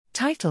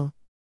Title: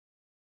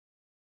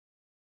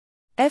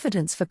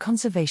 Evidence for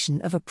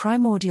conservation of a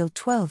primordial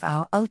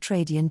 12-hour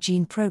ultradian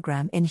gene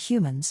program in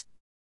humans.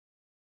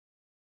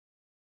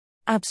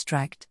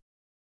 Abstract: